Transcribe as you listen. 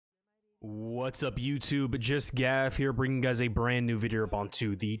What's up, YouTube? JustGav here, bringing you guys a brand new video up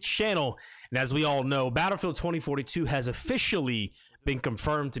onto the channel. And as we all know, Battlefield 2042 has officially been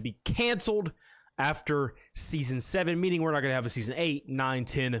confirmed to be canceled after Season 7, meaning we're not going to have a Season 8, 9,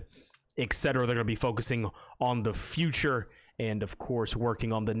 10, etc. They're going to be focusing on the future and, of course,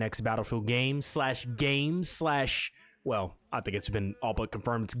 working on the next Battlefield game slash, well, I think it's been all but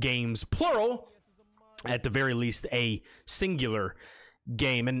confirmed. It's games, plural, at the very least, a singular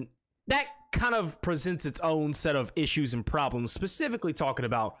game. And that kind of presents its own set of issues and problems, specifically talking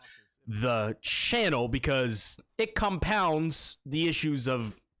about the channel, because it compounds the issues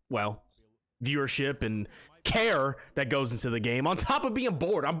of, well, viewership and care that goes into the game, on top of being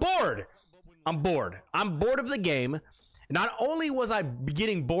bored. I'm bored of the game. Not only was I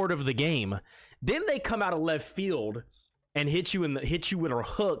getting bored of the game, then they come out of left field and hit you with a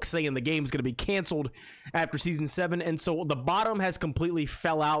hook saying the game's going to be canceled after Season 7. And so the bottom has completely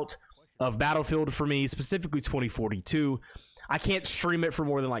fell out of Battlefield for me, specifically 2042. I can't stream it for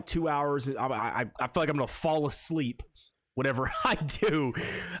more than like 2 hours. I feel like I'm going to fall asleep whatever I do.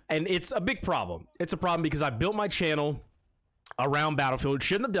 And it's a big problem. It's a problem because I built my channel around Battlefield.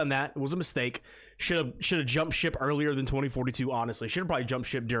 Shouldn't have done that. It was a mistake. Should have jumped ship earlier than 2042, honestly. Should have probably jumped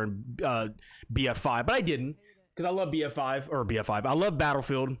ship during BF5, but I didn't, because I love BF5. I love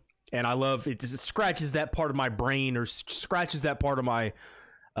Battlefield, and I love it. It scratches that part of my brain, or scratches that part of my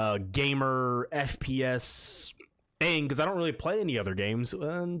gamer FPS thing, because I don't really play any other games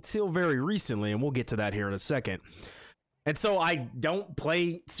until very recently, and we'll get to that here in a second. And so I don't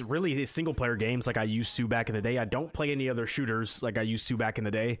play really single player games like I used to back in the day. I don't play any other shooters like I used to back in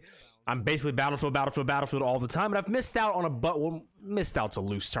the day. I'm basically Battlefield all the time, and I've missed out on well, missed out's a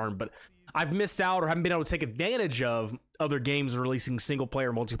loose term, but I've missed out or haven't been able to take advantage of other games releasing single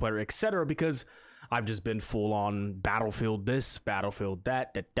player, multiplayer, etc., because I've just been full on Battlefield this, Battlefield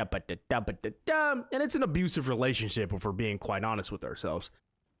that, and it's an abusive relationship if we're being quite honest with ourselves.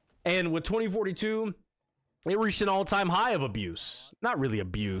 And with 2042, it reached an all-time high of abuse. Not really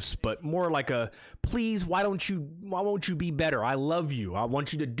abuse, but more like a, please, why won't you be better? I love you. I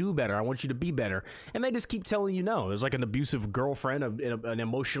want you to do better. I want you to be better. And they just keep telling you no. There's like an abusive girlfriend, an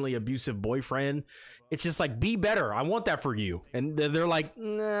emotionally abusive boyfriend. It's just like, be better. I want that for you. And they're like,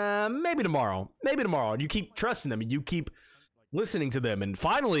 nah, maybe tomorrow. Maybe tomorrow. And you keep trusting them, and you keep listening to them. And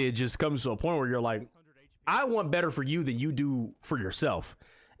finally, it just comes to a point where you're like, I want better for you than you do for yourself.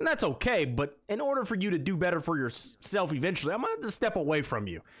 And that's okay, but in order for you to do better for yourself eventually, I'm going to have to step away from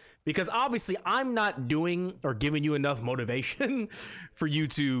you, because obviously I'm not doing or giving you enough motivation for you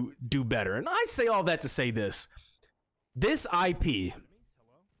to do better. And I say all that to say this. This IP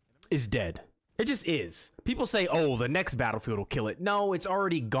is dead. It just is. People say, oh, the next Battlefield will kill it. No, it's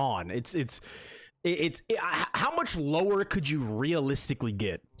already gone. How much lower could you realistically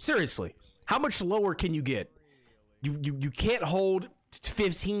get? Seriously, how much lower can you get? You can't hold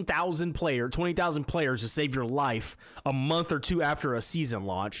 15,000 players, 20,000 players to save your life a month or two after a season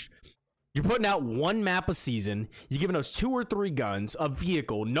launch. You're putting out one map a season. You're giving us 2 or 3 guns, a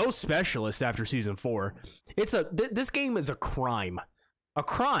vehicle, no specialists after Season 4. This game is a crime. A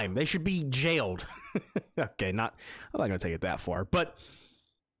crime. They should be jailed. Okay, I'm not gonna take it that far, but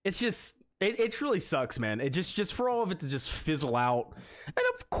it's just, it really sucks, man. It just for all of it to just fizzle out. And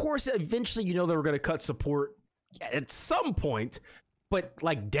of course, eventually, you know, they were gonna cut support at some point. But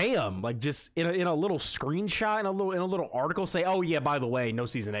like, damn, like just in a little screenshot, in a little article, say, oh yeah, by the way, no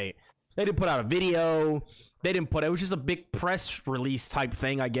Season 8. They didn't put out a video. They didn't put, it was just a big press release type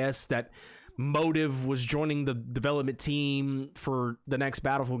thing, I guess, that Motive was joining the development team for the next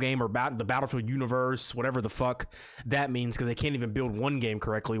Battlefield game, or the Battlefield universe, whatever the fuck that means, because they can't even build one game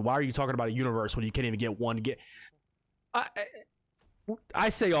correctly. Why are you talking about a universe when you can't even get one game? I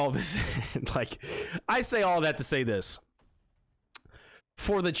say all this, like, I say all that to say this.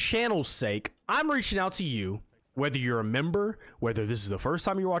 For the channel's sake, I'm reaching out to you, whether you're a member, whether this is the first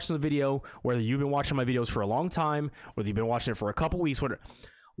time you're watching the video, whether you've been watching my videos for a long time, whether you've been watching it for a couple weeks,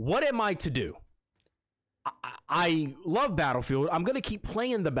 what am I to do? I love Battlefield. I'm going to keep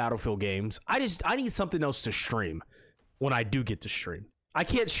playing the Battlefield games. I need something else to stream when I do get to stream. I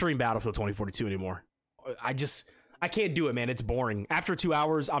can't stream Battlefield 2042 anymore. I can't do it, man. It's boring. After 2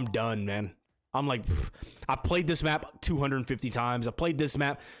 hours, I'm done, man. I'm like, I've played this map 250 times. I played this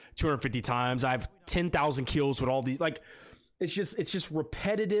map 250 times. I have 10,000 kills with all these. Like, it's just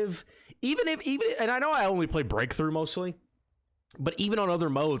repetitive. Even and I know I only play Breakthrough mostly, but even on other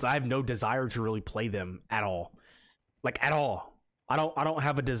modes, I have no desire to really play them at all. Like, at all. I don't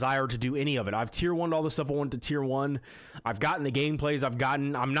have a desire to do any of it. I've tier 1'd all the stuff I wanted to tier 1. I've gotten the gameplays I've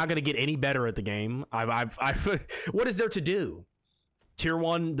gotten. I'm not going to get any better at the game. What is there to do? tier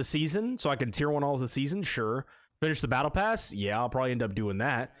 1 the season, so I can tier 1 all the season, sure. Finish the battle pass, yeah, I'll probably end up doing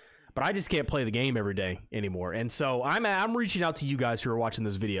that. But I just can't play the game every day anymore. And so I'm reaching out to you guys who are watching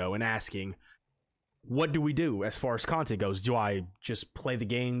this video and asking, what do we do as far as content goes? Do I just play the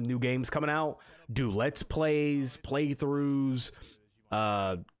game, new games coming out? Do let's plays, playthroughs?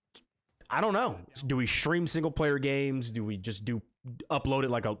 I don't know. Do we stream single player games? Do we just upload it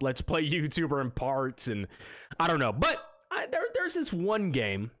like a let's play YouTuber in parts? And I don't know. But there's this one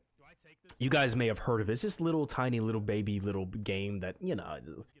game you guys may have heard of. It's this little tiny little game that, you know,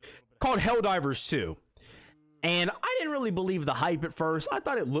 called Helldivers 2. And I didn't really believe the hype at first. I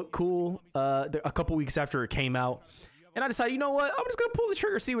thought it looked cool a couple weeks after it came out. And I decided, you know what? I'm just going to pull the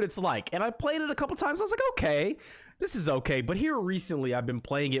trigger, see what it's like. And I played it a couple times. I was like, okay, this is okay. But here recently, I've been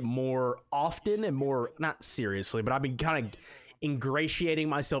playing it more often and more, not seriously, but I've been kind of ingratiating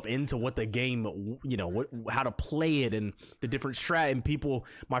myself into what the game, you know, how to play it and the different strat, and people,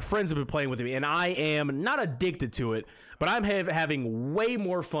 my friends have been playing with me, and I am not addicted to it, but I'm having way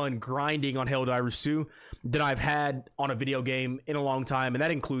more fun grinding on Helldivers 2 than I've had on a video game in a long time, and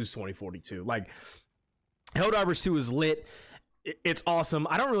that includes 2042. Like, Helldivers 2 is lit. It's awesome.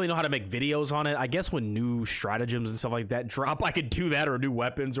 I don't really know how to make videos on it. I guess when new stratagems and stuff like that drop, I could do that, or new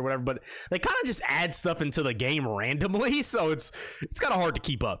weapons or whatever, but they kind of just add stuff into the game randomly, so it's kind of hard to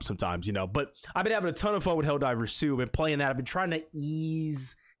keep up sometimes, you know. But I've been having a ton of fun with Helldivers 2. I've been playing that. I've been trying to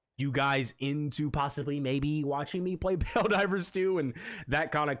ease you guys into possibly maybe watching me play Helldivers 2 and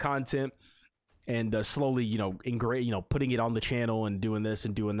that kind of content. And slowly, you know, putting it on the channel and doing this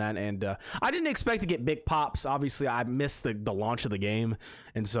and doing that. And I didn't expect to get big pops. Obviously, I missed the launch of the game.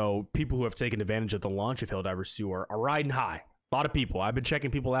 And so people who have taken advantage of the launch of Helldivers 2 are riding high. A lot of people. I've been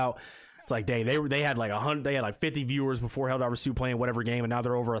checking people out. It's like, dang, they had like 100, they had like 50 viewers before Helldivers 2 playing whatever game, and now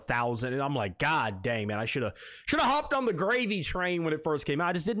they're over 1,000. And I'm like, God dang, man, I should have hopped on the gravy train when it first came out.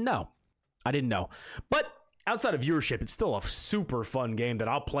 I just didn't know. I didn't know. But outside of viewership, it's still a super fun game that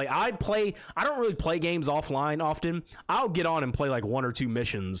I'll play. I don't really play games offline often. I'll get on and play like 1 or 2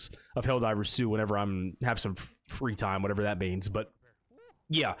 missions of Helldivers 2 whenever have some free time, whatever that means. But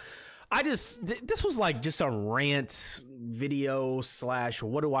yeah, this was like just a rant video /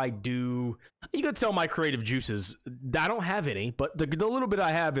 what do I do? You could tell my creative juices, I don't have any, but the little bit I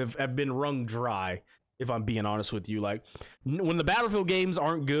have been wrung dry, if I'm being honest with you. Like, when the Battlefield games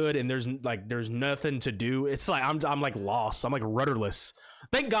aren't good and there's nothing to do, it's like I'm like lost. I'm like rudderless.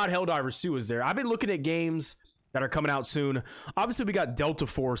 Thank God Helldivers 2 is there. I've been looking at games that are coming out soon. Obviously, we got Delta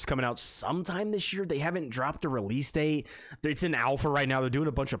Force coming out sometime this year. They haven't dropped a release date. It's in alpha right now. They're doing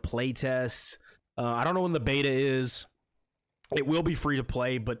a bunch of play tests. I don't know when the beta is. It will be free to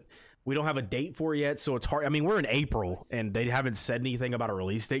play, but we don't have a date for it yet, so it's hard. I mean, we're in April, and they haven't said anything about a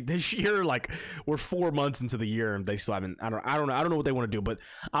release date this year. Like, we're 4 months into the year, and they still haven't. I don't know what they want to do, but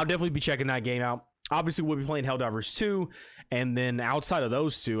I'll definitely be checking that game out. Obviously, we'll be playing Helldivers 2, and then outside of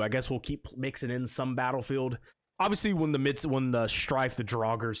those two, I guess we'll keep mixing in some Battlefield. Obviously, when the Strife, the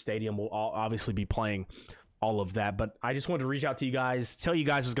Draugr Stadium, will obviously be playing all of that. But I just wanted to reach out to you guys, tell you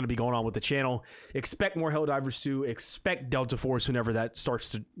guys what's going to be going on with the channel. Expect more Helldivers 2. Expect Delta Force whenever that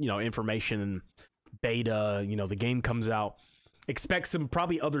starts to, you know, information and beta, you know, the game comes out. Expect some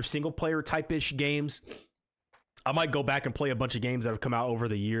probably other single player type-ish games. I might go back and play a bunch of games that have come out over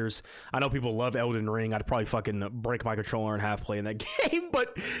the years. I know people love Elden Ring. I'd probably fucking break my controller in half playing that game,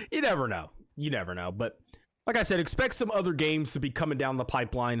 but you never know. You never know. But like I said, expect some other games to be coming down the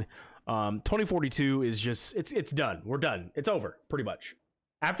pipeline. 2042 is just, it's done. We're done. It's over, pretty much.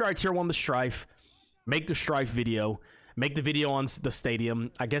 After I tier 1 the Strife, make the Strife video, make the video on the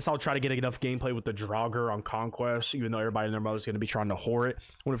Stadium. I guess I'll try to get enough gameplay with the Draugr on Conquest, even though everybody and their mother's going to be trying to whore it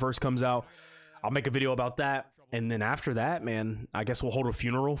when it first comes out. I'll make a video about that. And then after that, man, I guess we'll hold a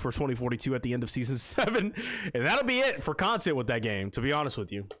funeral for 2042 at the end of Season 7. And that'll be it for content with that game, to be honest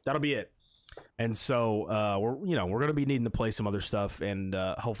with you. That'll be it. And so we're gonna be needing to play some other stuff, and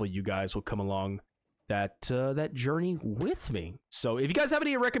hopefully you guys will come along that journey with me. So if you guys have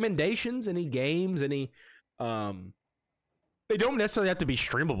any recommendations, any games, any they don't necessarily have to be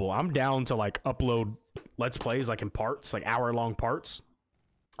streamable. I'm down to like upload let's plays like in parts, like hour-long parts.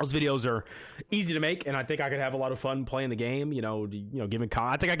 Those videos are easy to make, and I think I could have a lot of fun playing the game. You know,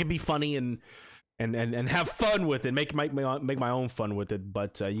 I think I could be funny and have fun with it, make my own fun with it.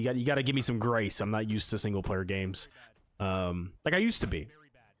 But you got to give me some grace. I'm not used to single player games like I used to be.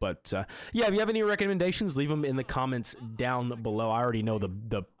 But yeah, if you have any recommendations, leave them in the comments down below. I already know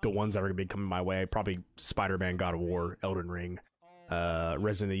the ones that are gonna be coming my way. Probably Spider-Man, God of War, Elden Ring,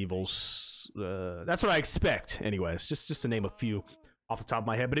 Resident Evils. That's what I expect. Anyways, just to name a few off the top of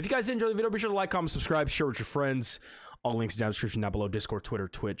my head. But if you guys enjoyed the video, be sure to like, comment, subscribe, share with your friends. All links down in the description down below. Discord, Twitter,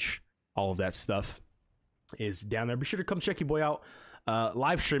 Twitch, all of that stuff is down there. Be sure to come check your boy out.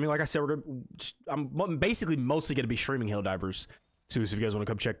 Live streaming, like I said, I'm basically mostly going to be streaming Helldivers too. So if you guys want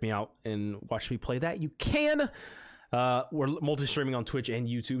to come check me out and watch me play that, you can. We're multi-streaming on Twitch and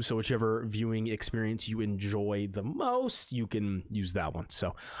YouTube, so whichever viewing experience you enjoy the most, you can use that one.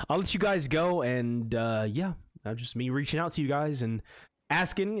 So I'll let you guys go, and yeah, just me reaching out to you guys and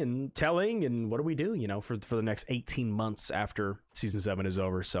asking and telling, and what do we do, you know, for the next 18 months after Season 7 is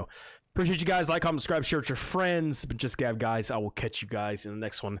over. So appreciate you guys. Like, comment, subscribe, share with your friends. But JustGav, guys, I will catch you guys in the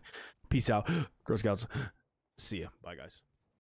next one. Peace out. Girl Scouts. See ya. Bye, guys.